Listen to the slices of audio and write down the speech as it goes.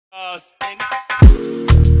Hello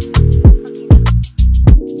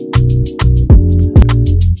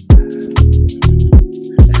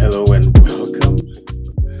and welcome.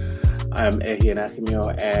 I'm Ehian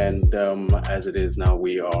Akimio, and as it is now,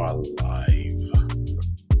 we are live.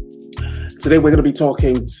 Today we're going to be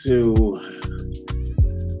talking to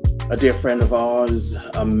a dear friend of ours,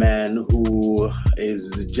 a man who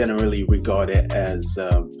is generally regarded as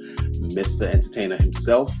Mr. Entertainer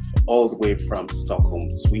himself, all the way from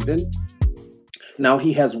Stockholm, Sweden. Now,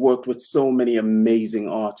 he has worked with so many amazing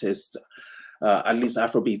artists, at least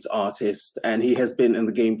Afrobeats artists, and he has been in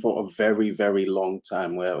the game for a very, very long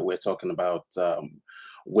time. We're talking about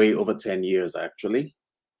way over 10 years, actually.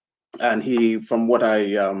 And he, from what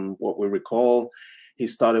we recall, he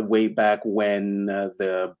started way back when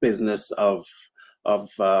the business of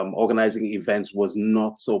organizing events was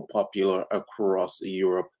not so popular across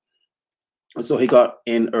Europe. So he got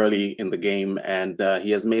in early in the game, and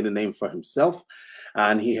he has made a name for himself.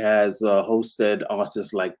 And he has hosted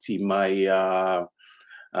artists like Timaya,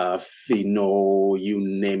 Fino, you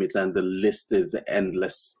name it, and the list is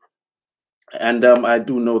endless. And I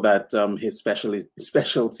do know that his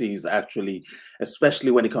specialties actually,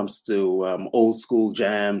 especially when it comes to old school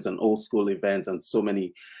jams and old school events and so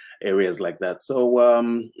many areas like that. So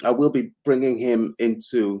I will be bringing him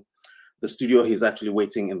into the studio. He's actually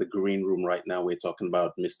waiting in the green room right now. We're talking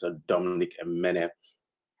about Mr. Dominic Emene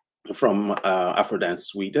from Afrodance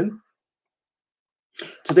Sweden.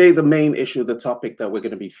 Today, the main issue, the topic that we're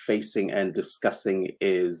going to be facing and discussing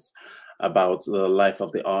is about the life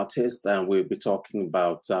of the artist, and we'll be talking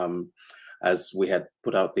about, as we had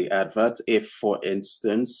put out the advert, if, for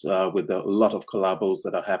instance, with a lot of collabos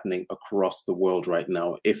that are happening across the world right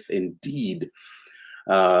now, if indeed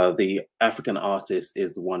the African artist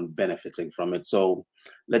is the one benefiting from it. So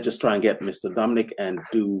let's just try and get Mr. Dominic and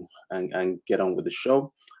get on with the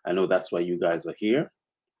show. I know that's why you guys are here.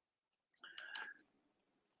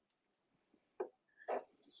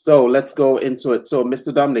 So let's go into it. So,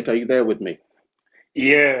 Mr. Dominic, are you there with me?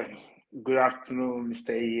 Yeah. Good afternoon,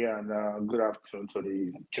 Mr. E, and good afternoon to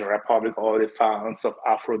the general public, all the fans of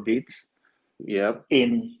Afrobeats. Yeah.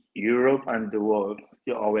 In Europe and the world.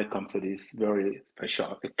 You're all welcome to this very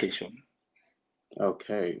special occasion.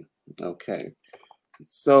 Okay. Okay.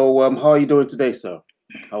 So, how are you doing today, sir?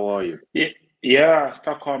 How are you? Yeah,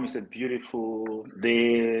 Stockholm is a beautiful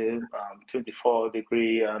day,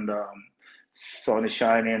 24-degree, and sun is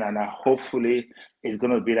shining, and hopefully it's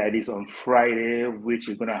going to be like this on Friday, which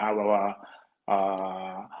is going to have our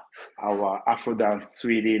Afrodance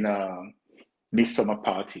Sweden midsummer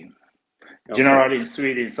party. Okay. Generally in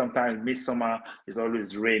Sweden, sometimes midsummer is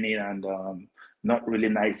always raining and not really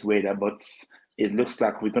nice weather, but it looks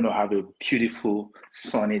like we're going to have a beautiful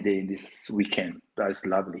sunny day this weekend. That's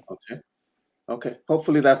lovely. Okay. Okay.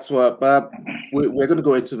 Hopefully that's what, but we're going to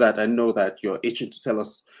go into that. I know that you're itching to tell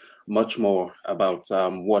us much more about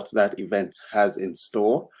what that event has in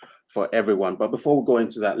store for everyone. But before we go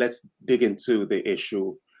into that, let's dig into the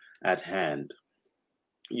issue at hand.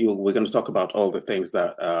 We're going to talk about all the things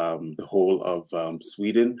that the whole of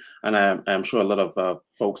Sweden, and I'm sure a lot of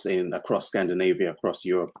folks across Scandinavia, across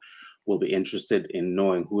Europe, will be interested in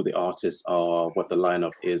knowing who the artists are, what the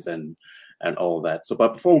lineup is, and all that. So,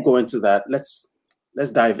 but before we go into that, let's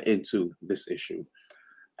dive into this issue.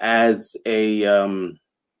 As an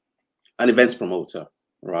events promoter,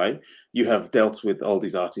 right? You have dealt with all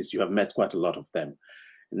these artists. You have met quite a lot of them.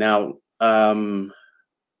 Now,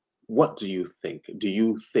 what do you think? Do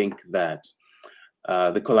you think that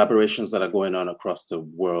the collaborations that are going on across the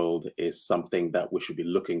world is something that we should be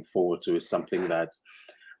looking forward to? Is something that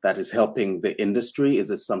is helping the industry? Is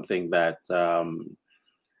it something that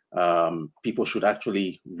people should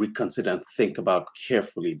actually reconsider and think about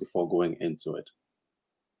carefully before going into it?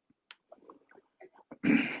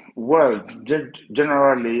 Well,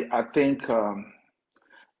 generally, I think,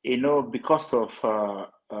 because of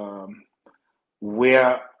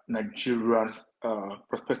where Nigerian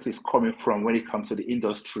perspective is coming from when it comes to the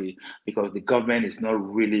industry, because the government is not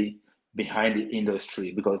really behind the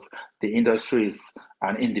industry, because the industry is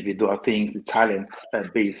an individual things, the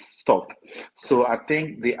talent-based stuff. So I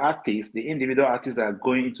think the individual artists that are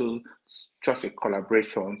going into such a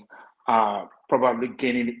collaboration are probably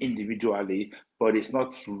gaining individually, but it's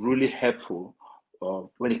not really helpful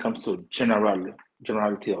when it comes to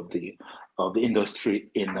generality of the industry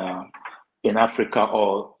in Africa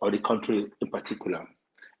or the country in particular.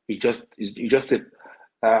 I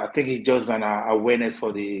think it's just an awareness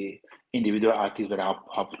for the individual artists that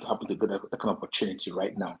happen to get that kind of opportunity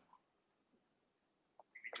right now.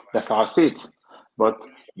 That's how I see it. But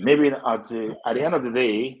maybe at the end of the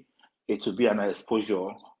day, it will be an exposure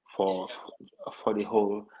for the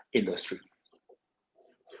whole industry.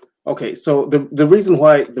 Okay, so the reason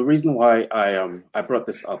why I brought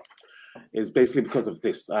this up is basically because of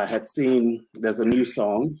this. I had seen there's a new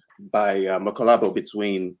song by a collabo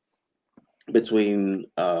between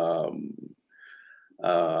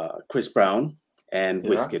Chris Brown and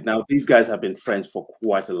Wizkid. Now these guys have been friends for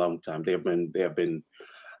quite a long time.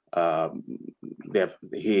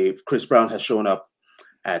 Chris Brown has shown up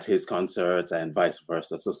at his concerts and vice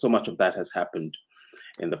versa. So much of that has happened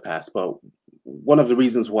in the past. But one of the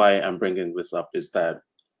reasons why I'm bringing this up is that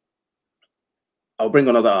I'll bring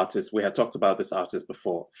another artist. We had talked about this artist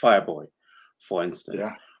before, Fireboy, for instance.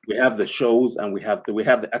 Yeah. We have the shows and we have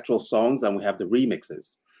the actual songs and we have the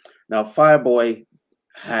remixes. Now, Fireboy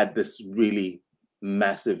had this really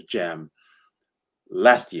massive jam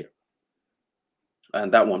last year.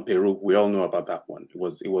 And that one, Peru, we all know about that one. It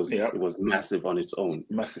was massive on its own.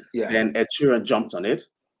 Massive, yeah. Then Ed Sheeran jumped on it,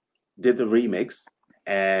 did the remix,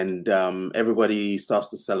 and everybody starts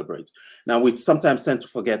to celebrate. Now, we sometimes tend to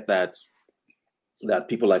forget that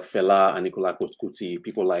people like Fela and Nicolas Kuti,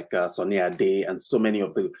 people like Sonny Ade, and so many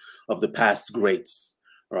of the past greats,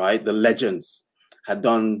 right, the legends, had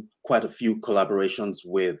done quite a few collaborations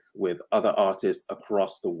with other artists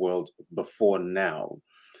across the world before now.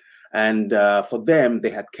 And for them,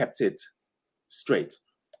 they had kept it straight,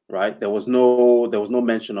 right? There was no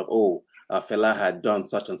mention of, Fela had done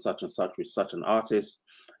such and such and such with such an artist,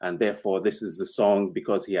 and therefore this is the song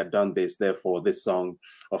because he had done this. Therefore, this song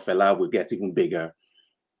of Fela will get even bigger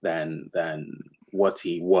than what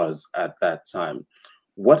he was at that time.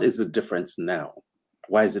 What is the difference now?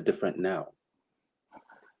 Why is it different now?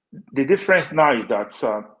 The difference now is that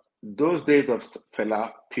those days of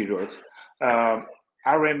Fela period,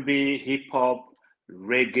 R&B, hip hop,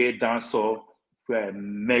 reggae, dancehall were a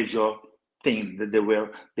major thing.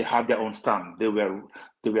 They had their own stand. They were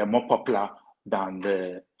more popular than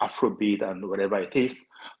the Afrobeat and whatever it is.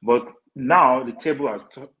 But now the table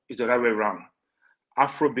is the other way around.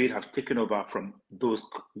 Afrobeat has taken over from those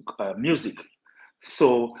music.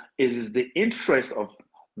 So it is the interest of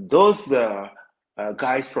those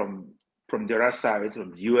guys from the other side,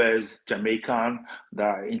 from US, Jamaican, that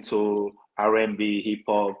are into R&B, hip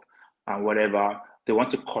hop, and whatever. They want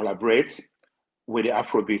to collaborate with the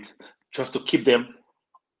Afrobeat just to keep them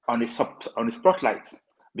on the spotlight,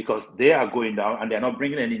 because they are going down and they're not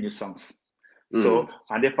bringing any new songs. So,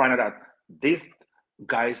 and they find out that these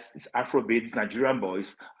guys, these Afrobeat, these Nigerian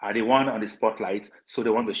boys, are the one on the spotlight. So they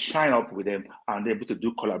want to shine up with them and they're able to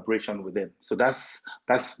do collaboration with them. So that's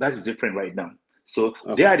different right now. So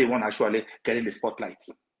they are the one actually getting the spotlight.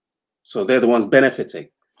 So they're the ones benefiting.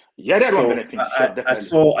 Yeah, they're the ones benefiting.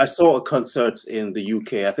 I saw a concert in the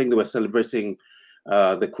UK. I think they were celebrating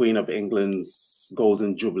the Queen of England's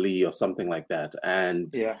Golden Jubilee or something like that.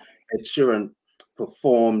 And Ed Sheeran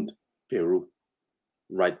performed Peru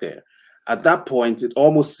right there. At that point, it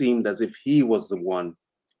almost seemed as if he was the one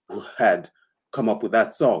who had come up with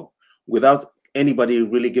that song without anybody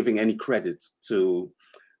really giving any credit to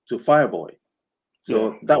Fireboy.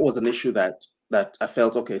 So that was an issue that I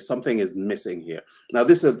felt, okay, something is missing here. Now,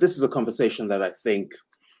 this is a conversation that I think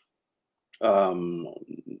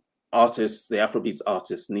artists, the Afrobeats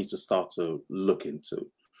artists, need to start to look into.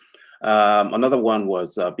 Another one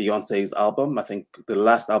was Beyonce's album. I think the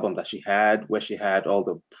last album that she had, where she had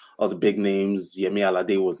all the big names. Yemi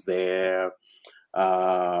Alade was there.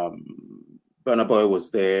 Burna Boy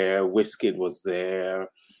was there. Wizkid was there.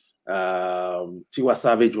 Tiwa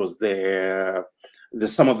Savage was there.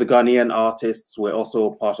 Some of the Ghanaian artists were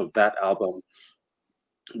also part of that album.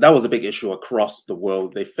 That was a big issue across the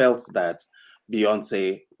world. They felt that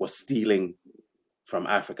Beyonce was stealing from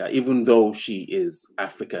Africa, even though she is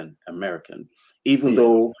African American, even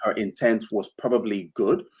though her intent was probably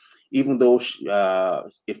good, even though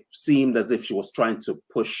it seemed as if she was trying to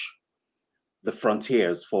push the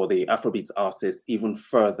frontiers for the Afrobeats artists even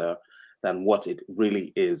further than what it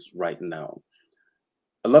really is right now.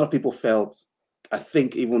 A lot of people felt, I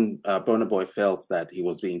think even Burna Boy felt that he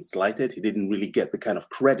was being slighted. He didn't really get the kind of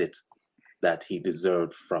credit that he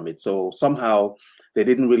deserved from it. So somehow they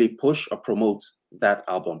didn't really push or promote that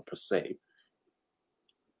album per se.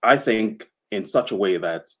 I think in such a way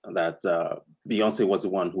that Beyonce was the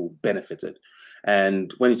one who benefited.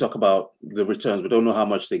 And when you talk about the returns, we don't know how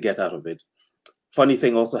much they get out of it. Funny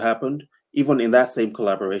thing also happened, even in that same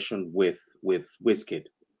collaboration with Wizkid.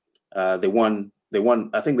 They won.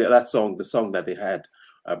 I think the song that they had,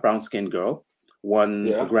 Brown Skin Girl, won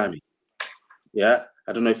a Grammy. Yeah,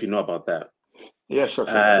 I don't know if you know about that. Yeah, sure,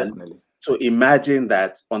 definitely. So imagine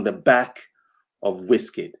that on the back of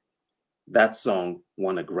Wizkid, that song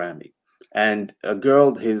won a Grammy. and a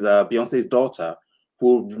girl, his Beyonce's daughter,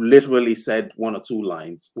 who literally said one or two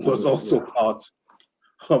lines, was also part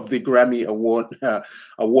of the Grammy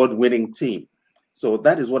award winning team. So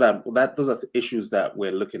that is what those are the issues that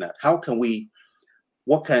we're looking at. How can we,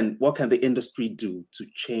 what can the industry do to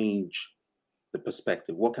change the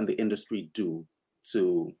perspective? What can the industry do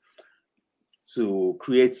to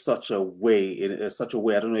create such a way, in such a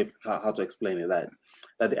way, I don't know how to explain it, that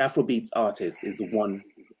the Afrobeats artist is the one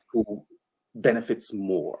who benefits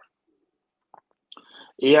more?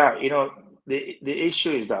 Yeah, the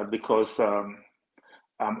issue is that because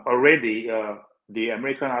already the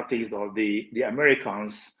American artists, or the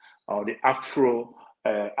Americans, or the Afro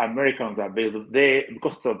Americans that they,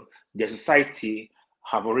 because of their society,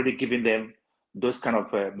 have already given them those kind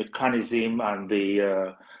of mechanism, and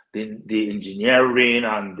the engineering,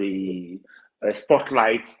 and the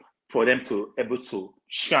spotlights for them to able to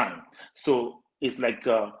shine. So it's like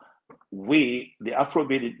we, the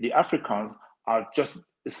Afrobeat, the Africans, are just,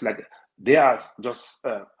 it's like they are just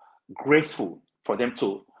grateful for them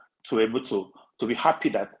to able to be happy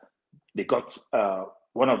that they got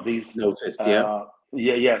one of these Noticed, to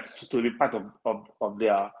be part of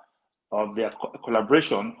their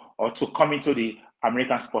collaboration, or to come into the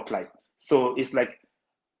American spotlight. So it's like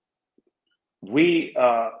we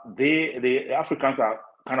the Africans are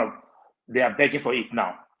kind of, they are begging for it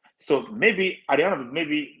now. So maybe at the end of it,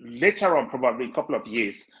 maybe later on, probably a couple of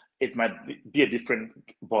years, it might be a different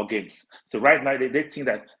ball games. So right now, they think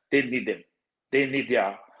that they need them. They need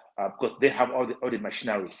their because they have all the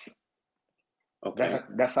machineries. Okay,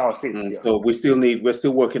 that's how I see it. So we're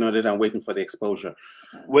still working on it and waiting for the exposure.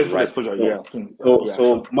 Waiting for the exposure,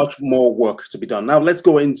 So much more work to be done. Now let's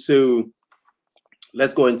go into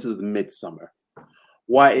the midsummer.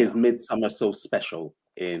 Why is midsummer so special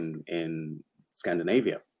in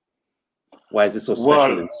Scandinavia? Why is it so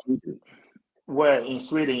special in Sweden? Well, in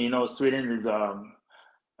Sweden, Sweden is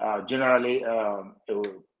generally a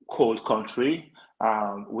cold country.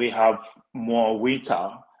 We have more winter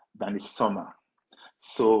than the summer.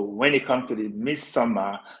 So when it comes to the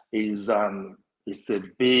midsummer, it's a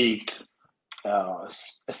big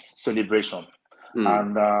celebration,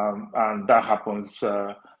 and that happens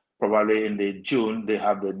probably in the June. They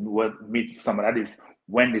have the word midsummer. That is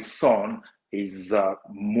when the sun is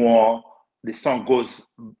the sun goes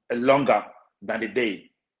longer than the day.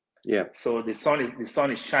 Yeah. So the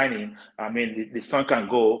sun is shining. I mean, the sun can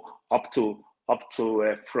go up to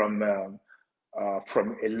from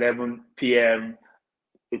 11 p.m.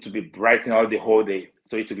 It will be bright all the whole day.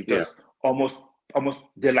 So it will be just almost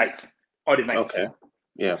daylight all the night. Okay.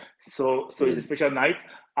 Yeah. So it's a special night,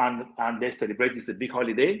 and they celebrate. It's a big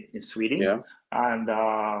holiday in Sweden. Yeah. And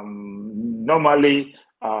normally,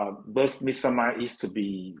 those midsummer used to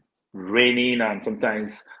be raining, and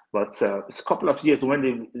sometimes, but it's a couple of years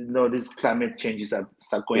when these climate changes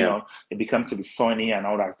start going on, it becomes to be sunny and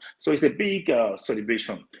all that. So it's a big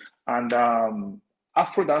celebration. And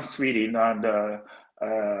after that, Sweden, and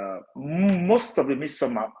most of the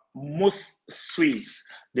midsummer, most Swedes,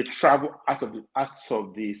 they travel out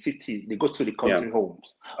of the city. They go to the country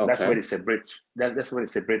homes. Okay. That's where they celebrate. That's where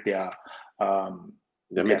they celebrate their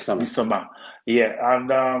midsummer. Yeah,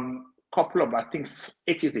 and couple of, I think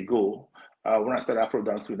 8 years ago, when I started Afro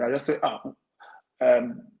dancing, I just said,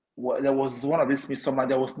 there was one of these midsummer.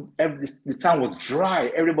 The town was dry.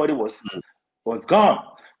 Everybody was gone.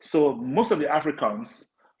 So most of the Africans,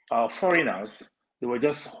 foreigners, they were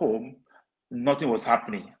just home. Nothing was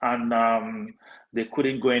happening, and they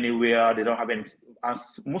couldn't go anywhere. They don't have any.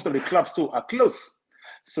 Most of the clubs too are closed.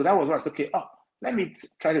 So that was why I said, okay, let me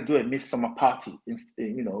try to do a midsummer party.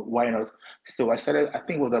 Why not? So I started. I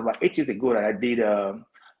think it was about 8 years ago that I did a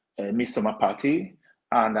midsummer party,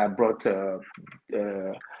 and I brought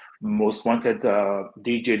most wanted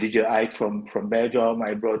DJ Ike from Belgium.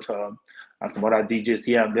 I brought and some other DJs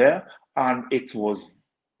here and there, and it was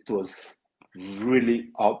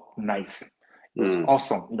really nice. It was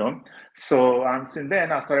awesome, So since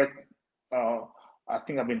then I started. I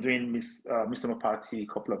think I've been doing midsummer party a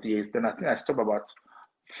couple of years. Then I think I stopped about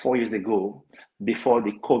 4 years ago, before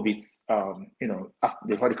the COVID.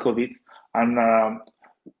 Before the COVID, and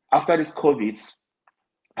after this COVID,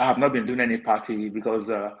 I have not been doing any party, because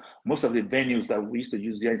most of the venues that we used to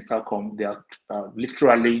use here in Stockholm, they are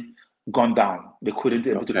literally gone down. They couldn't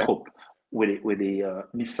be able to cope with the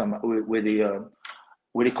midsummer with the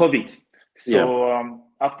COVID. So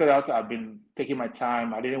after that, I've been taking my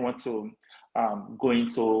time. I didn't want to go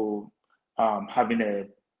into having a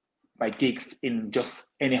my gigs in just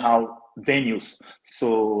anyhow venues.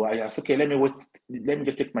 So I asked, okay, let me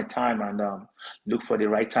just take my time and look for the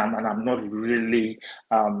right time. And I'm not really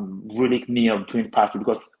really near doing party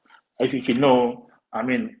because if you know, I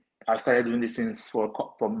mean, I started doing these things for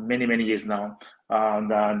many years now,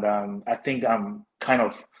 and I think I'm kind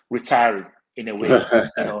of retiring in a way,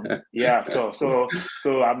 you know. Yeah,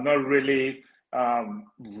 so I'm not really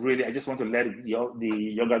really. I just want to let the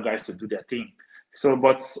younger guys to do their thing. So,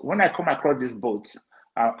 but when I come across this boat,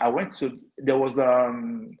 I went to, there was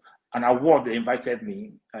an award they invited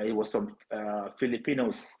me. It was some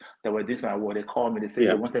Filipinos that were doing an award. They called me. They said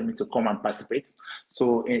they wanted me to come and participate.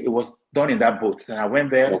 So it was done in that boat, and I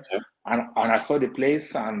went there and I saw the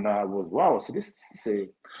place and was wow. So this is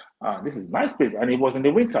this is nice place, and it was in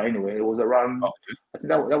the winter anyway. It was around I think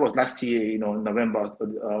that was last year, you know, November,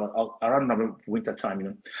 around November winter time. You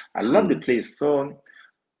know, I love the place. So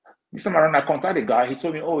this time around, I contacted the guy. He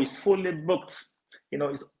told me, "Oh, it's fully booked. You know,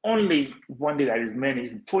 it's only one day that is many.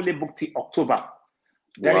 It's fully booked till October."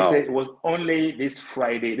 Then he said it was only this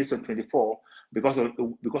Friday, this was 24, because it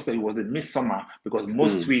was the midsummer, because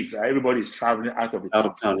most Swedes, everybody is traveling out of the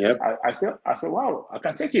town. I said, wow, I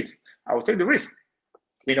can take it. I will take the risk.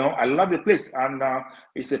 You know, I love the place, and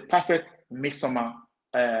it's a perfect midsummer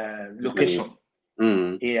location.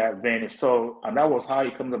 Yeah, Venice. So, and that was how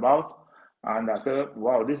it comes about. And I said,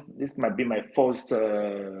 wow, this might be my first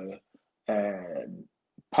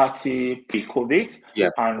party pre-COVID,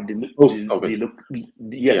 and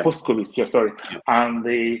post-COVID. Post-COVID. Yeah, sorry. And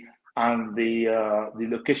the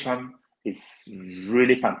location is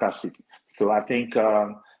really fantastic. So I think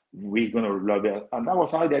we're gonna love it. And that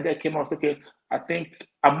was how the idea came out. Okay, I think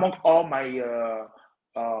among all my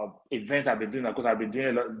events I've been doing, because I've been doing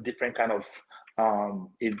a lot of different kind of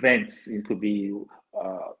events. It could be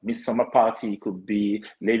midsummer party, it could be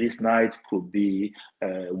ladies' night, could be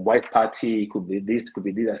white party, it could be this, could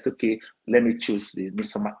be this. I said, okay, let me choose the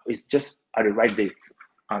midsummer. It's just at the right date,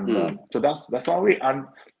 and so that's how and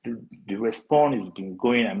the response has been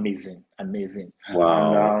going amazing.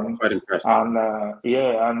 Wow, quite impressive.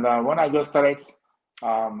 And when I just started,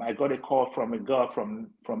 I got a call from a girl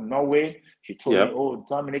from Norway. She told me, "Oh,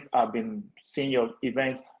 Dominic, I've been seeing your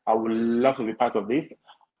events. I would love to be part of this."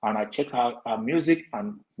 And I checked her music,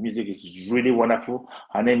 and music is really wonderful.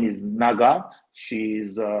 Her name is Naga.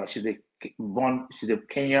 She's a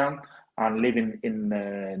Kenyan and living in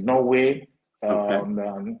Norway.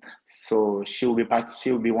 So she'll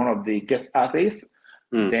be one of the guest artists.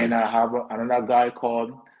 Then I have another guy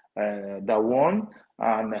called Dawon,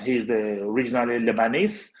 and he's originally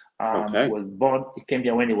Lebanese. He came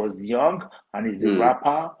here when he was young, and he's a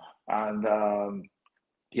rapper. And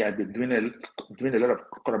I've been doing a lot of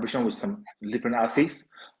collaboration with some different artists.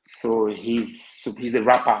 So he's a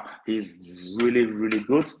rapper. He's really, really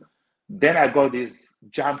good. Then I got this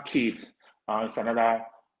Jam Kid. It's another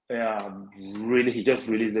really. He just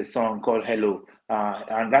released a song called Hello,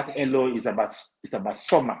 and that Hello is about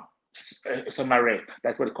summer rain.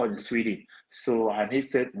 That's what they call it in Sweden. So, and he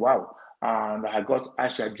said, wow. And I got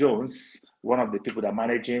Asha Jones, one of the people that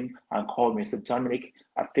manage him, and called me and said, Dominic,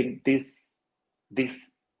 I think this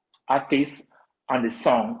artist and the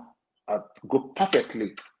song go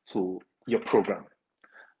perfectly to your program.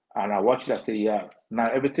 And I watched it, I say, yeah, now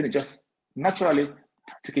everything is just naturally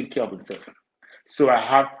taking care of itself. So I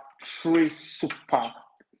have 3 super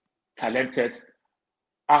talented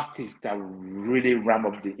artists that really ram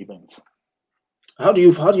up the event. How do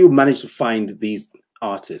you manage to find these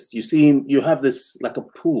artists? You have this like a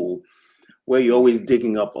pool where you're always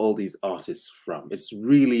digging up all these artists from. It's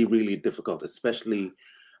really, really difficult, especially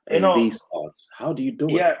in these parts. How do you do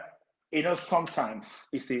it? Yeah, sometimes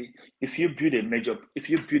you see, if you build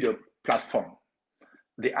a platform,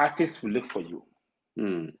 the artists will look for you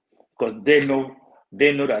because they know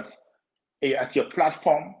that at your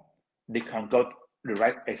platform they can get the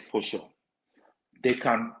right exposure, they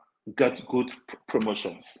can get good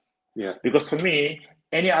promotions. Yeah. Because for me,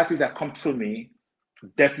 any artist that come through me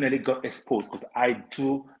definitely got exposed because I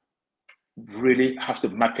do really have to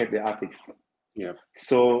market the artists. Yeah.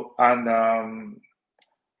 So, and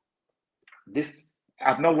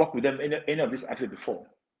I've not worked with them any of these artists before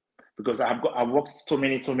because I've worked so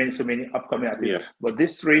many upcoming artists. Yeah. But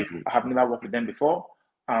these 3, I have never worked with them before,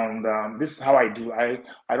 and this is how I do. I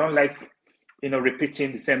don't like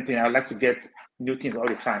repeating the same thing. I like to get new things all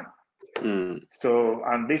the time. So,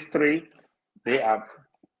 and these 3, they are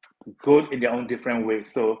good in their own different way.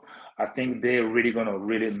 So I think they're really gonna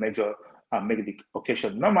make the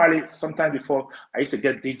occasion. Normally, sometime before, I used to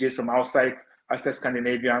get DJs from outside I said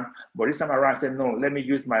Scandinavian, but this time around I said no. Let me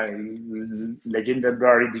use my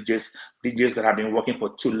legendary DJs that have been working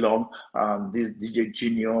for too long. This DJ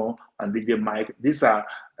Junior and DJ Mike. These are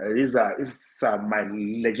my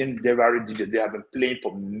legendary DJs. They have been playing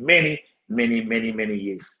for many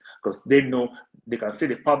years because they know they can see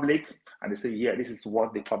the public and they say, yeah, this is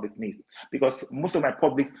what the public needs. Because most of my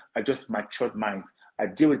publics are just matured minds. I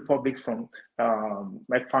deal with publics from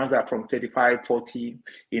my fans are from 35, 40,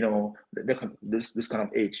 this kind of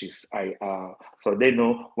ages. So they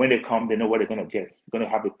know when they come, they know what they're gonna get. They're gonna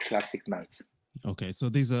have a classic night. Okay, so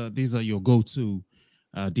these are your go-to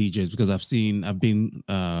DJs, because I've been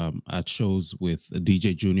at shows with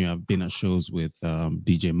DJ Junior. I've been at shows with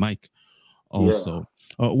DJ Mike also.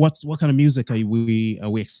 Yeah. What kind of music are we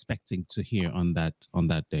expecting to hear on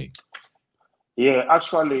that day? Yeah,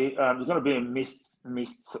 actually, it's gonna be a mixed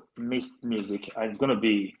music, and it's gonna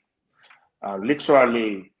be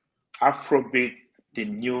literally Afrobeat, the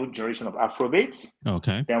new generation of Afrobeats.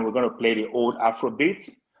 Okay. Then we're gonna play the old Afrobeats.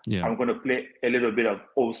 Yeah. I'm gonna play a little bit of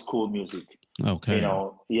old school music. Okay.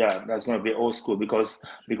 That's gonna be old school because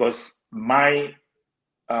my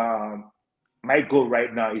my goal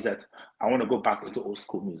right now is that I want to go back into old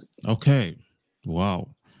school music. Okay. Wow.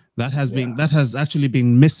 That has actually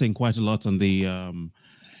been missing quite a lot on the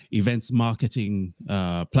events marketing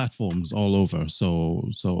platforms all over.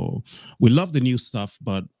 So we love the new stuff,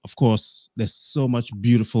 but of course there's so much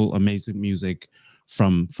beautiful, amazing music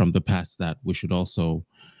from the past that we should also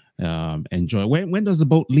enjoy. When does the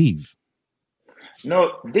boat leave?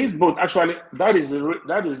 No, this boat actually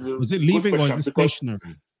Was it leaving or is it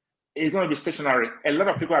stationary? It's going to be stationary. A lot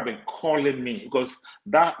of people have been calling me because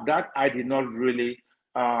that I did not really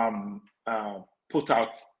put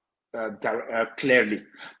out clearly,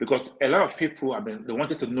 because a lot of people they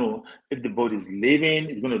wanted to know if the boat is leaving,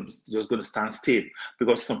 it's just going to stand still,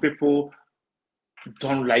 because some people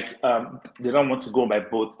don't like they don't want to go by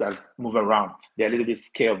boats that move around. They're a little bit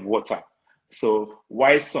scared of water. So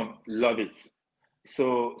why some love it.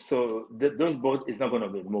 So those boats is not going to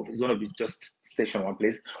be moved. It's going to be just stationed one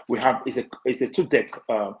place. We have it's a two deck.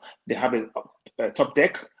 They have a top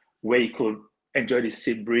deck where you could enjoy the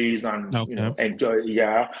sea breeze and enjoy.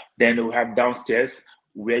 Yeah. Then we have downstairs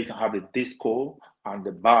where you can have the disco and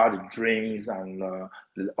the bar, the drinks, and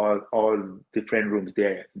all different rooms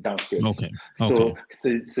there downstairs. Okay. So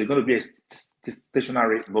it's going to be a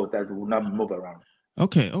stationary boat that will not move around.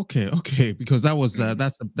 Okay. Because that was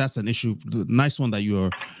that's an issue. Nice one that you're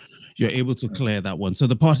able to clear that one. So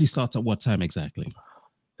the party starts at what time exactly?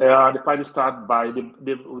 The party starts by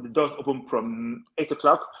the doors open from 8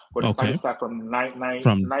 o'clock, but the party starts from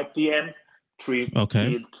 9 p.m. 3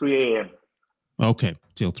 a.m. Okay,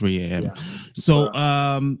 till 3 a.m. Yeah. So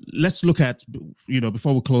let's look at,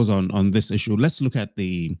 before we close on this issue, let's look at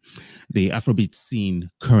the Afrobeat scene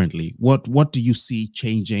currently. What do you see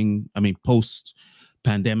changing? I mean, post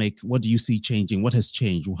pandemic, what do you see changing? What has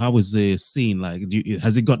changed? How is the scene like?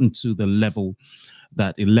 Has it gotten to the level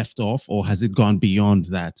that it left off, or has it gone beyond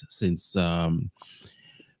that since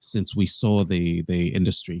we saw the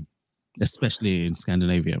industry, especially in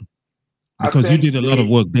Scandinavia? Because you did a lot of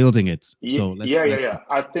work building it. So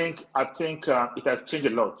I think it has changed a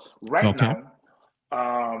lot. Right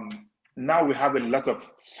now, now we have a lot of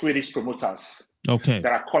Swedish promoters that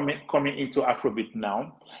are coming into Afrobeat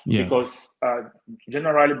now. Yeah. Because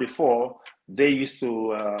generally before they used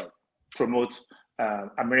to promote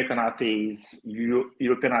American artists,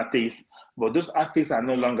 European artists, but those artists are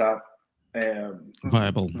no longer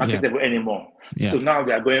viable, marketable anymore. So now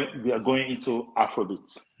we are going into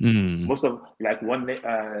Afrobeats. Most of like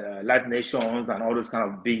Live Nations and all those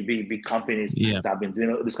kind of big companies that have been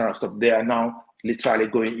doing this kind of stuff, they are now literally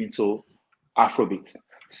going into Afrobeats.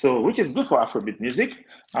 So which is good for Afrobeat music.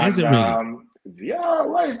 Is it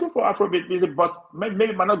really? It's good for Afrobeat music, but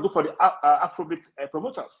maybe not good for the Afrobeat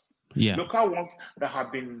promoters. Yeah, local ones that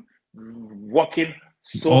have been working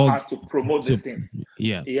so hard to promote these things.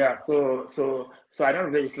 Yeah. So I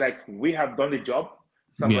don't know. It's like we have done the job.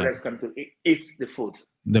 Somebody else come to eat the food.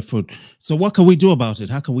 The food. So what can we do about it?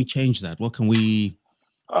 How can we change that? What can we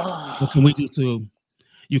do to?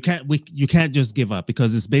 You can't just give up,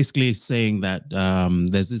 because it's basically saying that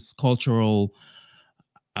there's this cultural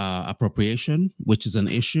appropriation, which is an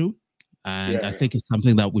issue, and I think it's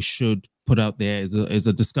something that we should put out there as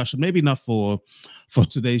a discussion. Maybe not for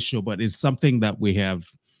today's show, but it's something that we have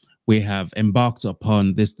we have embarked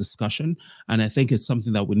upon this discussion, and I think it's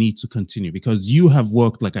something that we need to continue, because you have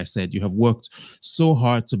worked, like I said, you have worked so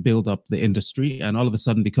hard to build up the industry, and all of a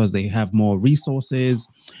sudden, because they have more resources,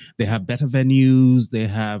 they have better venues, they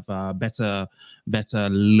have better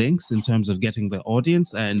links in terms of getting the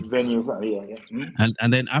audience, and venues,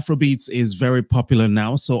 and then Afrobeats is very popular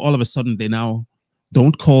now, so all of a sudden they now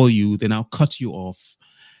don't call you, they now cut you off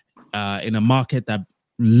in a market that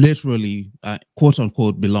literally, quote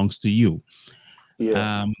unquote, belongs to you.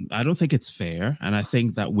 Yeah. I don't think it's fair, and I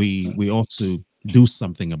think that we ought to do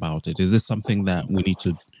something about it. Is this something that we need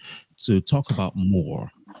to talk about more?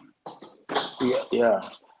 Yeah, yeah.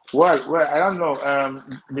 Well, I don't know.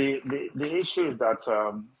 The issue is that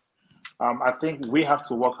I think we have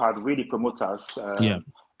to work hard, really promoters, on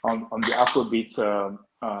the Afrobeat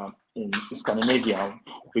in Scandinavia.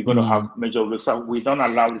 We're going to have major risks. So we don't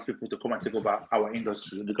allow these people to come and take over our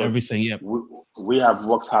industry, because everything. We have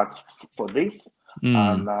worked hard for this,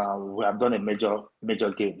 and we have done a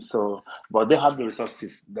major game. So, but they have the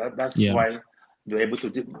resources. That's why they're able to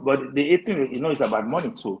do. But the thing, it's about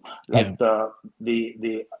money too. Like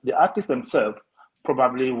the artists themselves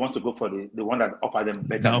probably want to go for the one that offers them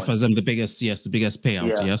better. That offers them the biggest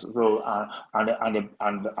payout. Yes. So and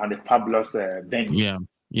the fabulous venue.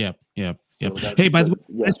 Yeah. So hey, by the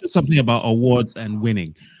way, let's do something about awards and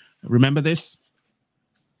winning. Remember this?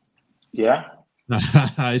 Yeah.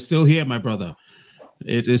 It's still here, my brother.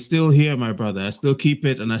 It is still here, my brother. I still keep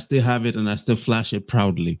it, and I still have it, and I still flash it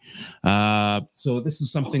proudly. So this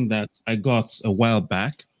is something that I got a while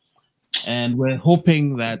back, and we're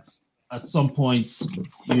hoping that at some point,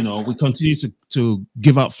 we continue to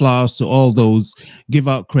give out flowers to all those, give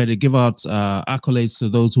out credit, give out accolades to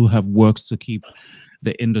those who have worked to keep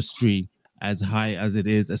the industry as high as it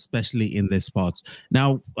is, especially in this part.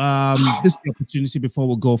 Now, this is the opportunity before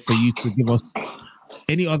we go for you to give us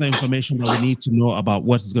any other information that we need to know about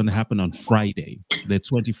what is going to happen on Friday, the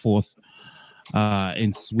 24th,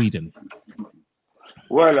 in Sweden.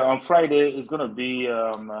 Well, on Friday, it's going to be,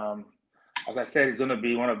 as I said, it's going to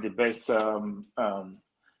be one of the best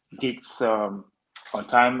gigs on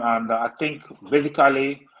time. And I think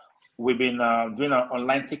basically we've been doing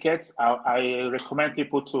online tickets. I recommend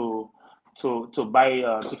people to buy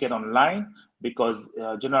a ticket online, because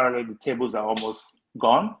generally the tables are almost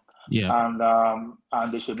gone. And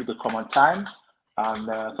they should be to come on time.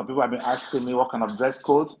 And some people have been asking me what kind of dress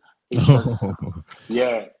code. It's just,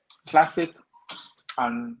 classic,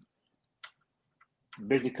 and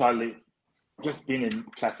basically just being in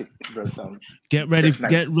classic dress. Get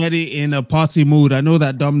ready in a party mood. I know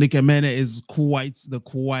that Dominic Emene is quite the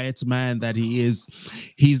quiet man that he is.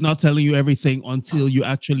 He's not telling you everything until you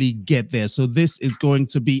actually get there. So this is going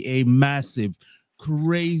to be a massive,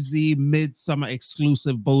 crazy midsummer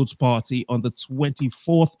exclusive boat party on the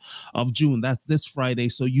 24th of June. That's this Friday,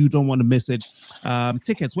 so you don't want to miss it.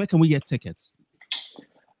 Tickets, where can we get tickets?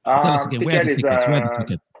 Tell us again, where are the tickets? Where are the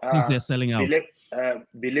tickets? Since they're selling out.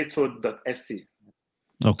 Biletto.sc.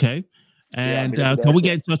 Okay. And can we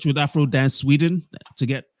get in touch with Afro Dance Sweden to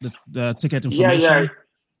get the ticket information?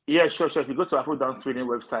 Yeah, sure. If you go to Afro Dance Sweden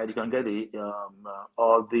website, you can get the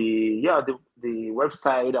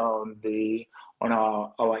website on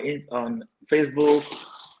Facebook,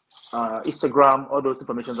 Instagram. All those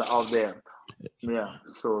information are out there. Yeah,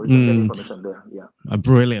 so you can get information there. Yeah,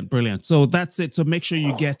 brilliant. So that's it. So make sure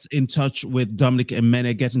you get in touch with Dominic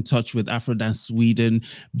Emene, get in touch with Afro Dance Sweden,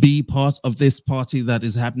 be part of this party that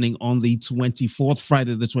is happening on the 24th,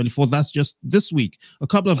 Friday the 24th. That's just this week, a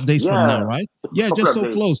couple of days from now, right? Yeah, just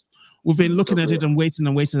so close. We've been looking at it and waiting,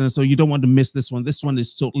 and so you don't want to miss this one. This one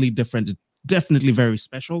is totally different. It's definitely very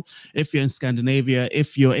special. If you're in Scandinavia,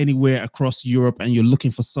 if you're anywhere across Europe and you're looking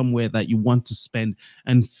for somewhere that you want to spend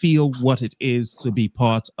and feel what it is to be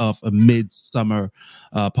part of a midsummer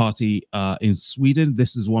party in Sweden,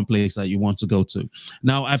 this is one place that you want to go to.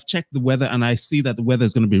 Now, I've checked the weather and I see that the weather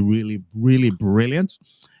is going to be really, really brilliant.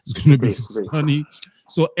 It's going to be sunny.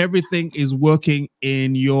 So everything is working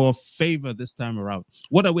in your favor this time around.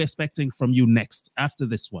 What are we expecting from you next after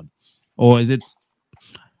this one? Or is it?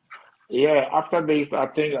 Yeah, after this, I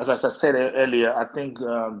think, as I said earlier, I think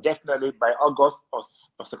definitely by August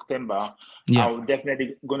or September, I'm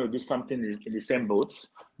definitely going to do something in the same boats.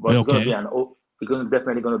 But it's going to be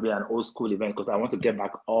definitely going to be an old school event, because I want to get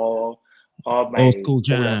back all all my Old school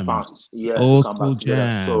older fans, jams. yeah, to Old come school back together.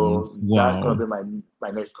 jams. So that's Wow. gonna be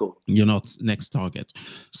my next goal. You're not next target.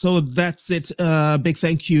 So that's it. Big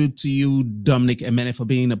thank you to you, Dominic Emene, for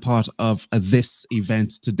being a part of this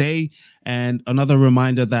event today. And another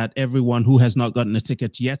reminder that everyone who has not gotten a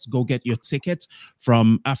ticket yet, go get your ticket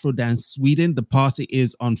from Afrodance Sweden. The party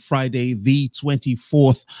is on Friday, the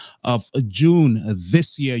 24th of June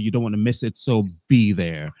this year. You don't want to miss it, so be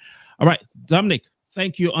there. All right, Dominic,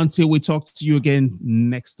 thank you until we talk to you again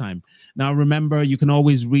next time. Now, remember, you can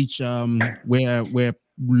always reach we're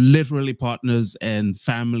literally partners and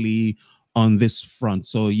family on this front.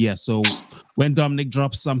 So yeah, so when Dominic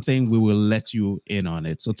drops something, we will let you in on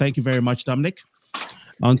it. So thank you very much, Dominic.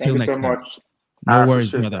 Until next time. Thank you so much. No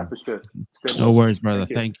worries, brother. I appreciate it. Stay No blessed. worries, brother.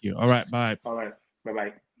 Thank you. All right, bye. All right,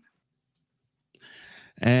 bye-bye.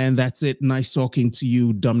 And that's it. Nice talking to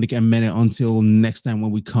you, Dominic Emene. Until next time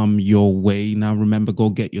when we come your way. Now, remember,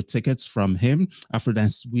 go get your tickets from him.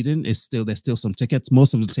 Afrodance Sweden is still, there's still some tickets.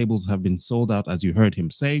 Most of the tables have been sold out, as you heard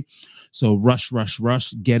him say. So rush, rush,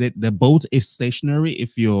 rush, get it. The boat is stationary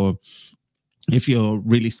if you're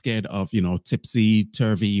really scared of, you know,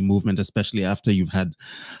 tipsy-turvy movement, especially after you've had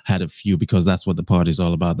a few, because that's what the party is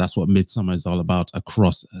all about. That's what Midsummer is all about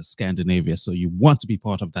across Scandinavia. So you want to be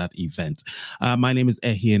part of that event. My name is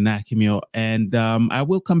Ehie Nakimio, and I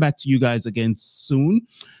will come back to you guys again soon.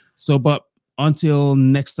 So, but until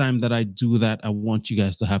next time that I do that, I want you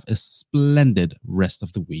guys to have a splendid rest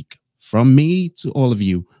of the week. From me to all of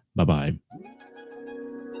you, bye-bye.